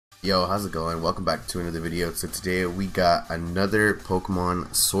Yo, how's it going? Welcome back to another video. So today we got another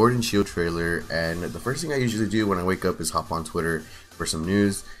Pokemon Sword and Shield trailer, and the first thing I usually do when I wake up is hop on Twitter for some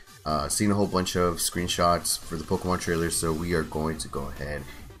news. Seen a whole bunch of screenshots for the Pokemon trailer, so we are going to go ahead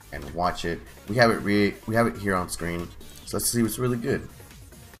and watch it. We have it here on screen, so let's see what's really good.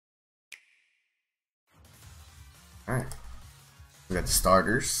 Alright. We got the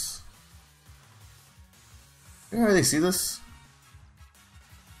starters. You can really see this?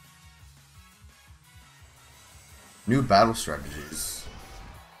 New battle strategies.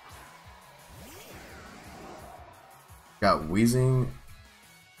 Got wheezing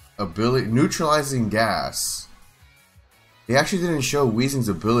ability, neutralizing gas. They actually didn't show Weezing's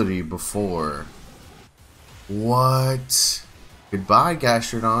ability before. What? Goodbye,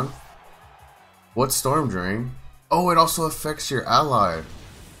 Gastrodon. What's Storm Drain? Oh, it also affects your ally.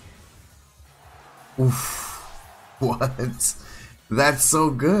 Oof. What? That's so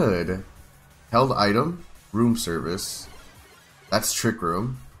good. Held item. Room service. That's Trick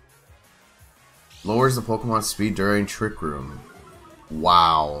Room. Lowers the Pokemon speed during Trick Room.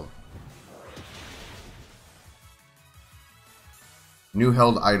 Wow. New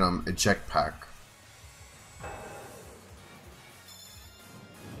held item, Eject Pack.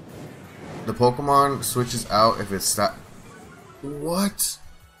 The Pokemon switches out if it's stat. What?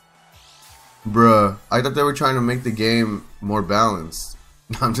 Bruh, I thought they were trying to make the game more balanced.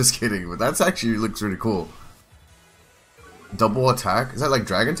 No, I'm just kidding, but that's actually looks really cool. Double attack? Is that like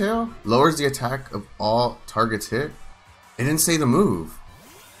Dragon Tail? Lowers the attack of all targets hit? It didn't say the move.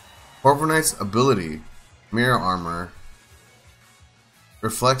 Corviknight's ability. Mirror Armor.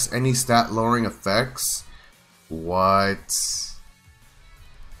 Reflects any stat lowering effects? What?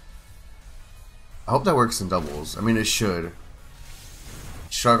 I hope that works in doubles. I mean, it should.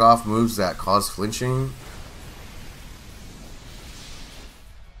 Shrug off moves that cause flinching.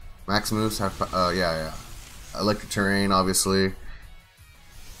 Max moves have, yeah. Electric terrain, obviously.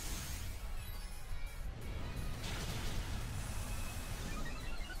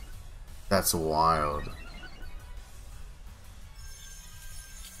 That's wild.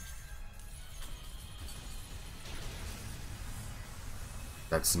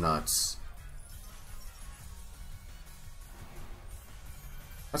 That's nuts.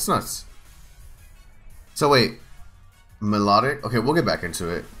 That's nuts. So wait, melodic? Okay, we'll get back into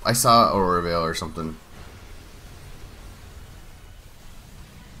it. I saw Aurora Veil or something.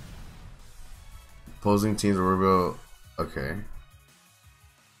 Opposing teams Aurora Veil. Okay.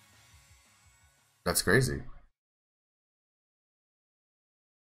 That's crazy.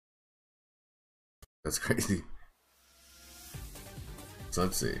 That's crazy. So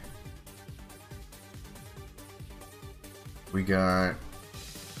let's see. We got...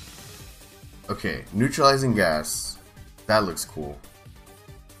 Okay, neutralizing gas. That looks cool.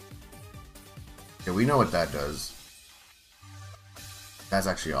 Okay, we know what that does. That's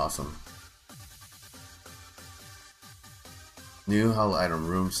actually awesome. New hell item,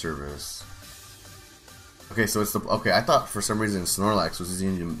 room service. Okay, so it's the... Okay, I thought for some reason Snorlax was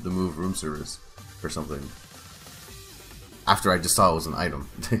using the move room service or something. After I just saw it was an item.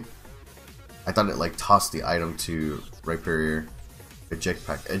 I thought it like tossed the item to Rhyperior. Eject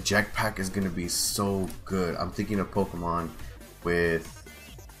Pack. Eject Pack is gonna be so good. I'm thinking of Pokemon with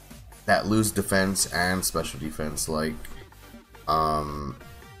that lose defense and special defense, like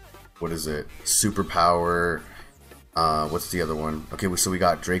what is it? Superpower. What's the other one? Okay, so we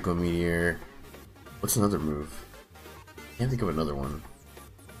got Draco Meteor. What's another move? I can't think of another one.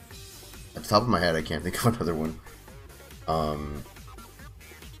 At the top of my head, I can't think of another one.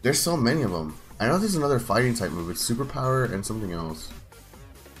 There's so many of them. I know there's another fighting type move. It's Superpower and something else.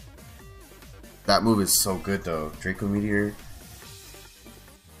 That move is so good though. Draco Meteor.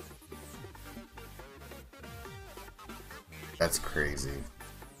 That's crazy.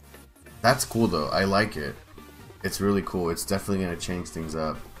 That's cool though. I like it. It's really cool. It's definitely going to change things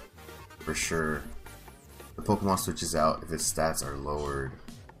up. For sure. The Pokemon switches out if its stats are lowered.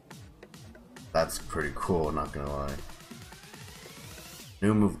 That's pretty cool, not gonna lie.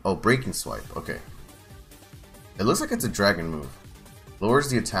 New move. Oh, Breaking Swipe. Okay. It looks like it's a dragon move. Lowers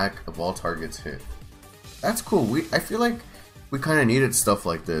the attack of all targets hit. That's cool. I feel like we kind of needed stuff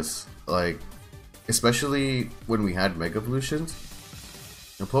like this. Like, especially when we had Mega Evolutions.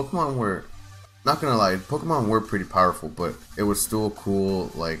 And Pokemon were, not gonna lie, Pokemon were pretty powerful, but it was still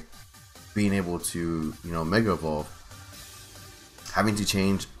cool, like, being able to, you know, Mega Evolve. Having to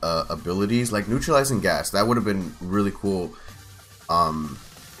change abilities, like neutralizing gas, that would have been really cool.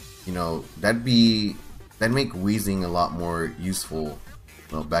 You know, that'd make Weezing a lot more useful.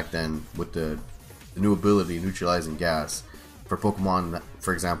 Well, back then with the new ability, neutralizing gas, for Pokemon that,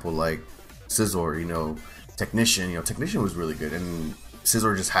 for example, like Scizor, you know, Technician, you know, Technician was really good, and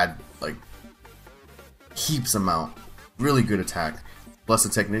Scizor just had like heaps amount, really good attack. Plus the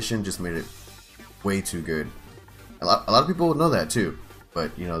Technician just made it way too good. A lot of people will know that too,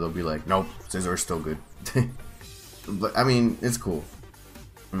 but you know, they'll be like, nope, Scizor's still good. But I mean, it's cool.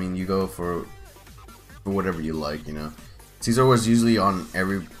 I mean, you go for whatever you like, you know. Scizor was usually on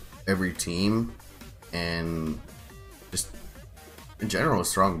every team, and just in general a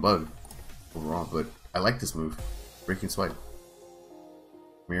strong bug overall. But I like this move, Breaking Swipe.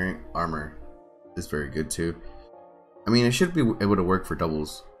 Mirroring Armor is very good too. I mean, it should be able to work for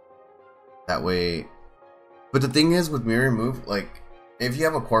doubles that way. But the thing is with Mirroring move, like if you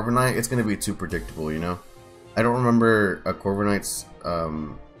have a Corviknight, it's gonna be too predictable, you know. I don't remember a Corviknight's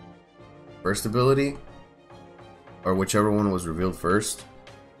first ability, or whichever one was revealed first,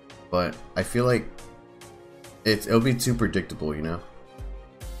 but I feel like it'll be too predictable, you know.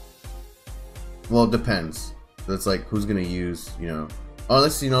 Well, it depends. So it's like who's gonna use, you know,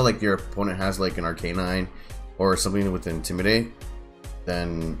 unless you know like your opponent has like an Arcanine or something with Intimidate,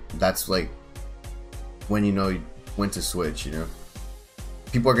 then that's like when you know when to switch, you know.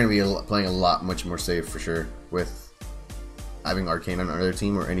 People are going to be playing a lot much more safe for sure with having Arcane on another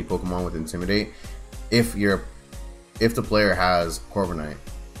team or any Pokemon with Intimidate if the player has Corviknight.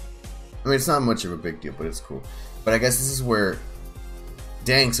 I mean, it's not much of a big deal, but it's cool. But I guess this is where,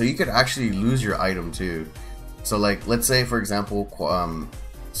 dang, so you could actually lose your item too. So like, let's say for example,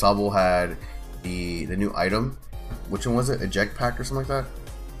 Sobble had the new item. Which one was it? Eject Pack or something like that?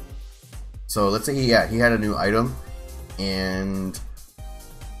 So let's say he had a new item, and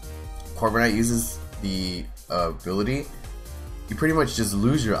Corviknight uses the ability. You pretty much just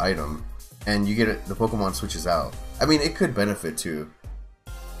lose your item, and you get it. The Pokemon switches out. I mean, it could benefit too,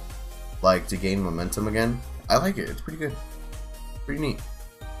 like to gain momentum again. I like it. It's pretty good. Pretty neat.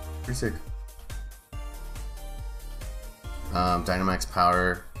 Pretty sick. Dynamax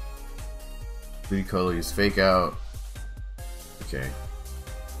Power. Ludicolo use Fake Out. Okay.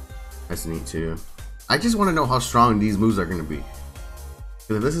 That's neat too. I just want to know how strong these moves are going to be.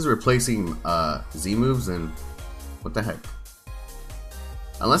 Because if this is replacing Z moves, then what the heck?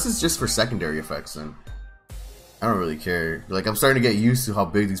 Unless it's just for secondary effects, then I don't really care. Like, I'm starting to get used to how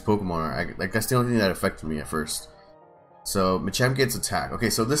big these Pokemon are. Like, that's the only thing that affected me at first. So, Machamp gets attack. Okay,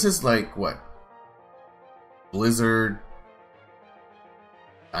 so this is like, what? Blizzard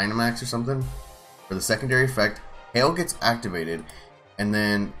Dynamax or something? For the secondary effect, Hail gets activated, and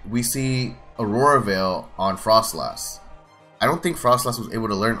then we see Aurora Veil on Frostlass. I don't think Frostlass was able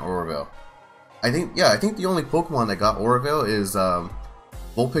to learn Aurora Veil. I think the only Pokemon that got Aurora Veil is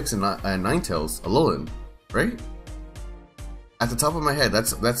Vulpix and Ninetales, Alolan, right? At the top of my head,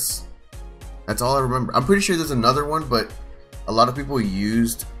 that's all I remember. I'm pretty sure there's another one, but a lot of people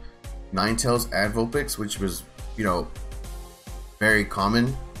used Ninetales and Vulpix, which was, you know, very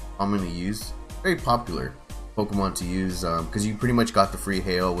commonly used, very popular Pokemon to use, because you pretty much got the free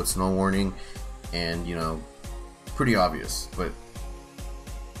Hail with Snow Warning, and you know, pretty obvious. But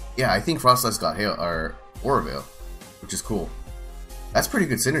yeah, I think Frostlass got Hail or Aurora Veil, which is cool. That's pretty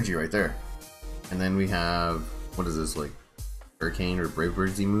good synergy right there. And then we have, what is this, like Hurricane or Brave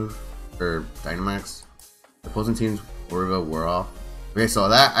Bird Z move or Dynamax? The opposing team's Aurora Veil wore off. Okay, so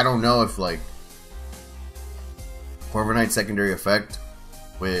that I don't know if like Corviknight secondary effect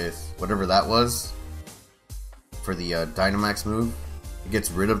with whatever that was for the Dynamax move, it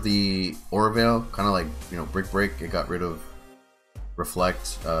gets rid of the Aurora Veil, kind of like, you know, Brick Break. It got rid of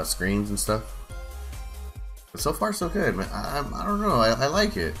reflect screens and stuff. But so far so good, man. I don't know. I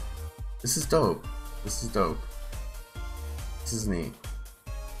like it. This is dope. This is dope. This is neat.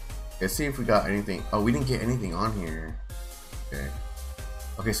 Let's see if we got anything. Oh, we didn't get anything on here. Okay.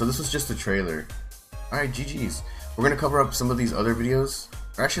 Okay, so this was just a trailer. Alright, GG's. We're gonna cover up some of these other videos.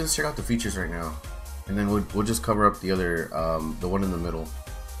 Or actually, let's check out the features right now, and then we'll just cover up the other, the one in the middle.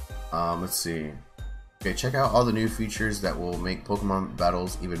 Let's see. Okay, check out all the new features that will make Pokemon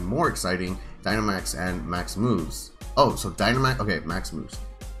battles even more exciting. Dynamax and Max moves. Oh, so Dynamax. Okay, Max moves.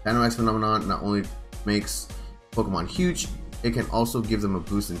 Dynamax phenomenon not only makes Pokemon huge, it can also give them a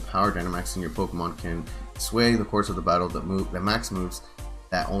boost in power. Dynamax and your Pokemon can sway the course of the battle. The Max moves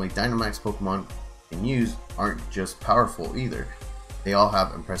that only Dynamax Pokemon can use aren't just powerful either. They all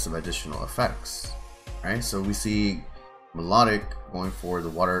have impressive additional effects. Right? So we see Melodic going for the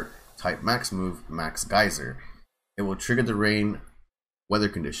water type Max move, Max Geyser. It will trigger the rain weather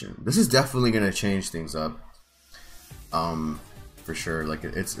condition. This is definitely going to change things up. For sure. Like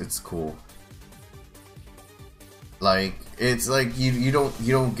it's cool. Like it's like you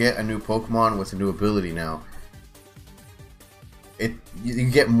don't get a new Pokemon with a new ability now. you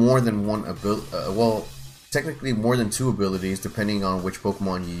get more than one ability. Well, technically more than 2 abilities depending on which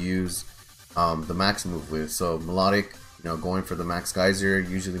Pokemon you use the max move with. So melodic, you know, going for the max geyser.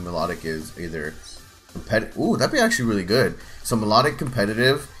 Usually melodic is either competitive. Ooh, that'd be actually really good. So melodic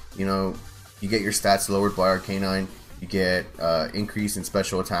competitive, you know, you get your stats lowered by Arcanine. You get increase in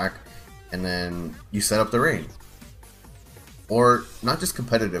special attack, and then you set up the rain. Or not just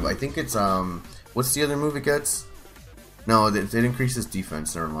competitive. I think it's what's the other move it gets? No, it increases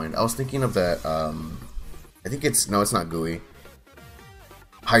defense. Never mind. I was thinking of that. I think it's it's not gooey.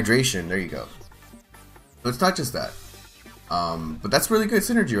 Hydration. There you go. So it's not just that. But that's really good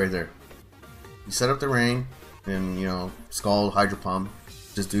synergy right there. You set up the rain, and you know, Scald, Hydro Pump,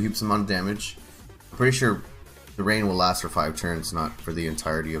 just do heaps amount of damage. I'm pretty sure the rain will last for 5 turns, not for the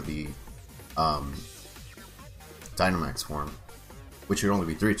entirety of the Dynamax form, which would only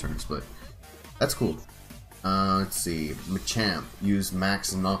be 3 turns, but that's cool. Let's see, Machamp, use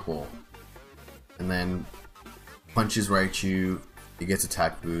Max Knuckle, and then punches Raichu, it gets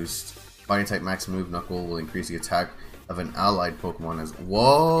attack boost. Fighting type max move Knuckle will increase the attack of an allied Pokemon as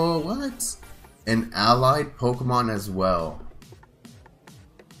whoa, what? An allied Pokemon as well.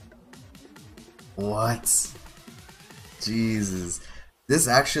 What? Jesus. This is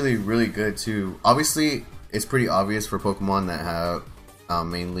actually really good too. Obviously, it's pretty obvious for Pokemon that have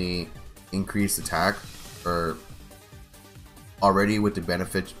mainly increased attack or already with the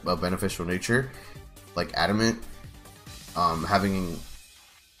beneficial nature, like Adamant, having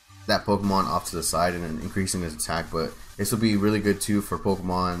that Pokemon off to the side and then increasing his attack. But this will be really good too for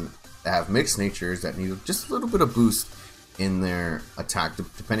Pokemon that have mixed natures that need just a little bit of boost in their attack,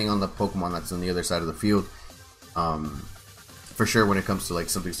 depending on the Pokemon that's on the other side of the field. For sure when it comes to like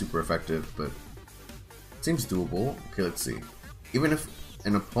something super effective, but it seems doable. Okay, let's see. Even if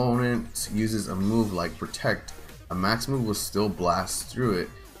an opponent uses a move like Protect, a max move will still blast through it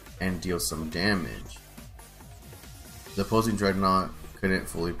and deal some damage. The opposing Dreadnought couldn't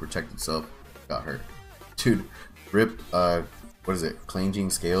fully protect itself, got hurt. Dude, rip, what is it, Clanging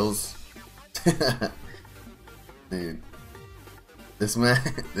Scales? Dude, this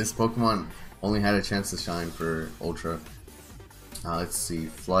Pokemon only had a chance to shine for Ultra. Let's see,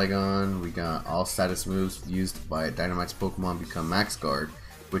 Flygon, we got all status moves used by a Dynamax Pokemon become Max Guard,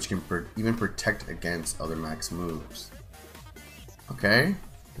 which can even protect against other max moves. Okay,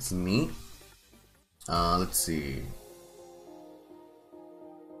 that's neat. Let's see.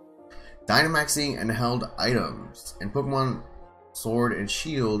 Dynamaxing and held items. In Pokemon Sword and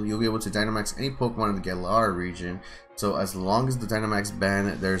Shield, you'll be able to Dynamax any Pokemon in the Galar region, so as long as the Dynamax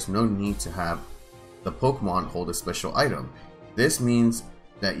ban, there's no need to have the Pokemon hold a special item. This means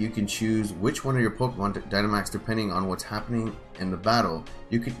that you can choose which one of your Pokemon to Dynamax depending on what's happening in the battle.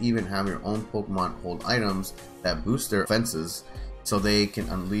 You can even have your own Pokemon hold items that boost their defenses, so they can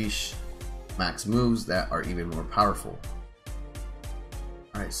unleash max moves that are even more powerful.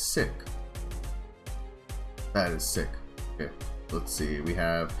 Alright, sick. That is sick. Okay, let's see. We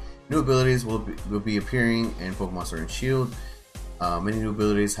have new abilities will be appearing in Pokemon Sword and Shield. Many new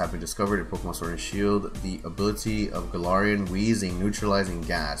abilities have been discovered in Pokemon Sword and Shield. The ability of Galarian Wheezing Neutralizing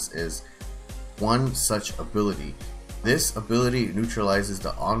Gas is one such ability. This ability neutralizes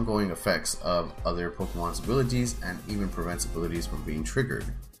the ongoing effects of other Pokemon's abilities and even prevents abilities from being triggered.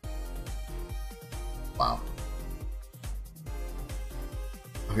 Wow.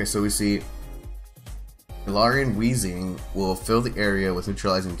 Okay, so we see Galarian Wheezing will fill the area with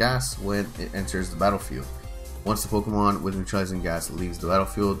neutralizing gas when it enters the battlefield. Once the Pokemon with neutralizing gas leaves the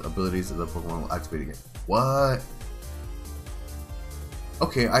battlefield, abilities of the Pokemon will activate again. What?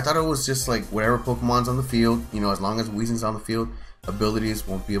 Okay, I thought it was just like whatever Pokemon's on the field, you know, as long as Weezing's on the field, abilities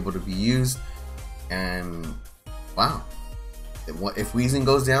won't be able to be used. And wow, if Weezing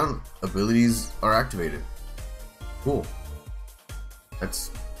goes down, abilities are activated. Cool.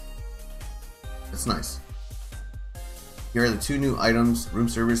 That's nice. Here are the 2 new items, Room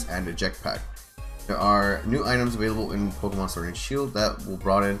Service and Eject Pack. There are new items available in Pokemon Sword and Shield that will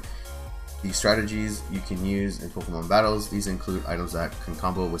broaden the strategies you can use in Pokemon battles. These include items that can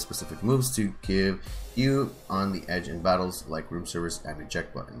combo with specific moves to give you on the edge in battles, like Room Service and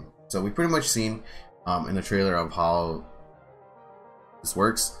Eject Button. So we've pretty much seen in the trailer of how this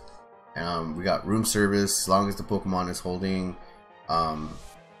works. We got Room Service. As long as the Pokemon is holding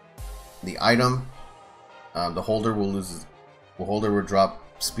the item, the holder will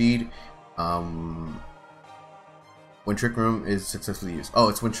drop speed when Trick Room is successfully used. Oh,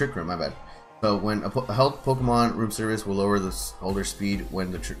 it's when Trick Room, my bad. So when a held Pokemon, Room Service will lower the holder speed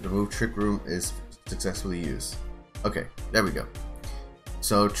when the move Trick Room is successfully used. Okay, there we go.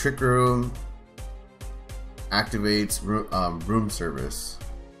 So Trick Room activates room service.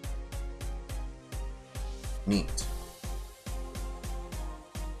 Neat.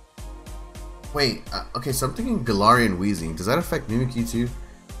 Wait, okay, so I'm thinking Galarian Wheezing. Does that affect Mimikyu too?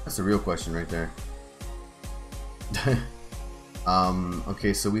 That's the real question right there.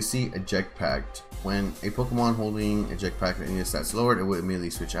 Okay, so we see Eject Pact. When a Pokemon holding Eject Pact at any of the stats lowered, it would immediately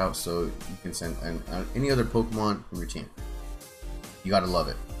switch out, so you can send any other Pokemon from your team. You gotta love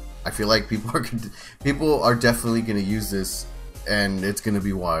it. I feel like people are definitely gonna use this, and it's gonna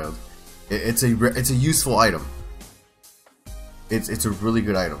be wild. It's a useful item. It's a really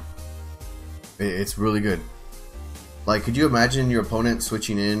good item. It's really good. Like, could you imagine your opponent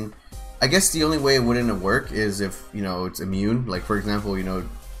switching in? I guess the only way it wouldn't work is if, you know, it's immune. Like, for example, you know,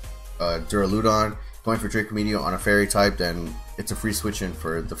 Duraludon going for Draco Meteor on a fairy type, then it's a free switch in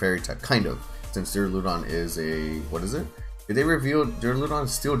for the fairy type, kind of. Since Duraludon is a, what is it? Did they reveal Duraludon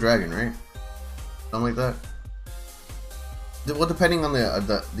Steel Dragon, right? Something like that. Well, depending on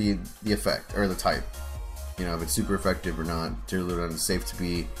the effect or the type, you know, if it's super effective or not. Duraludon is safe to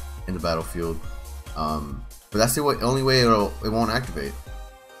be in the battlefield, but that's the only way it won't activate.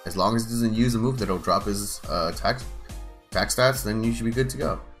 As long as it doesn't use a move that'll drop his attack stats, then you should be good to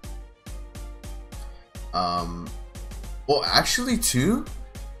go. Well, actually, too,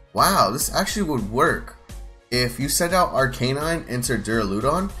 wow, this actually would work. If you send out Arcanine into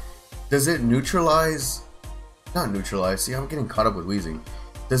Duraludon, does it neutralize? Not neutralize. See, I'm getting caught up with Wheezing.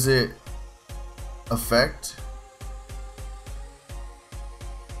 Does it affect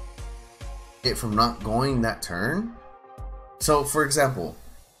it from not going that turn? So, for example,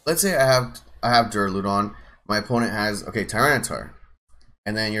 let's say I have Duraludon, my opponent has, okay, Tyranitar,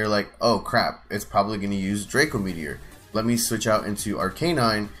 and then you're like, oh crap, it's probably going to use Draco Meteor. Let me switch out into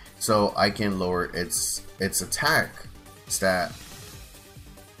Arcanine so I can lower its attack stat,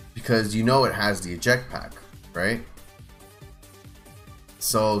 because you know it has the Eject Pack, right?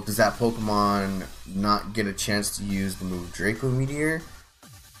 So does that Pokemon not get a chance to use the move Draco Meteor?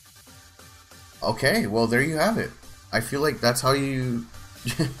 Okay, well, there you have it. I feel like that's how you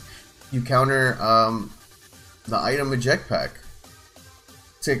you counter the item Eject Pack.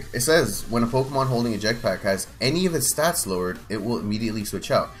 It says when a Pokemon holding Eject Pack has any of its stats lowered, it will immediately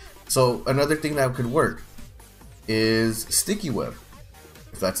switch out. So another thing that could work is Sticky Web.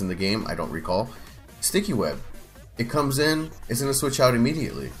 If that's in the game, I don't recall. Sticky Web. It comes in, it's gonna switch out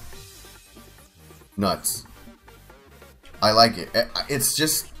immediately. Nuts. I like it. It's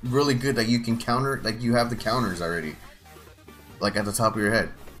just really good that you can counter, like you have the counters already, like at the top of your head.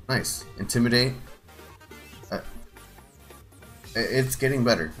 Nice. Intimidate. It's getting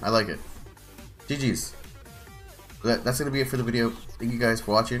better. I like it. GG's. That's gonna be it for the video. Thank you guys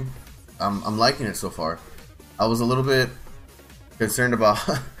for watching. I'm liking it so far. I was a little bit concerned about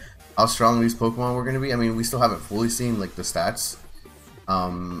how strong these Pokemon were gonna be. I mean, we still haven't fully seen like the stats.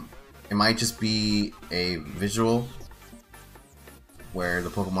 It might just be a visual where the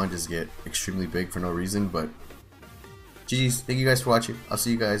Pokemon just get extremely big for no reason, but GG's. Thank you guys for watching. I'll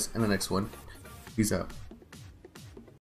see you guys in the next one. Peace out.